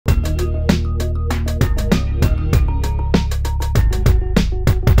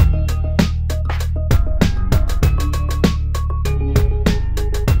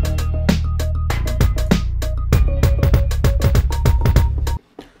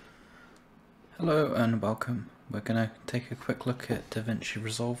Hello and welcome. We're going to take a quick look at Davinci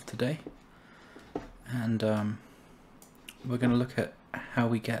Resolve today, and we're going to look at how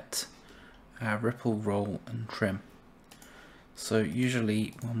we get ripple, roll and trim. So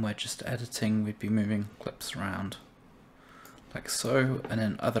usually when we're just editing, we'd be moving clips around like so, and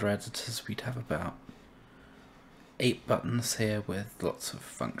in other editors we'd have about 8 buttons here with lots of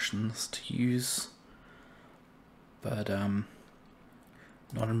functions to use, but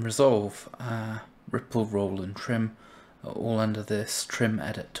not in Resolve. Ripple, roll and trim are all under this trim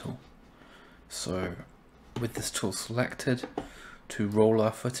edit tool. So with this tool selected, to roll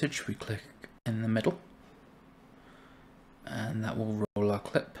our footage we click in the middle and that will roll our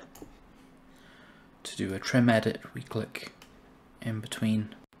clip. To do a trim edit we click in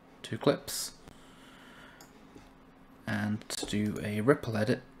between two clips, and to do a ripple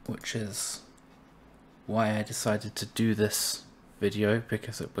edit, which is why I decided to do this video,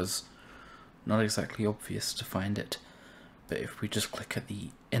 because it was not exactly obvious to find it, but if we just click at the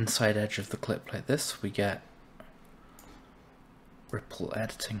inside edge of the clip like this, we get ripple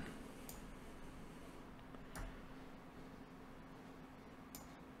editing.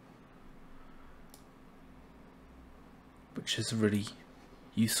 Which is really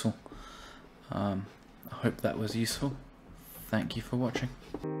useful. I hope that was useful. Thank you for watching.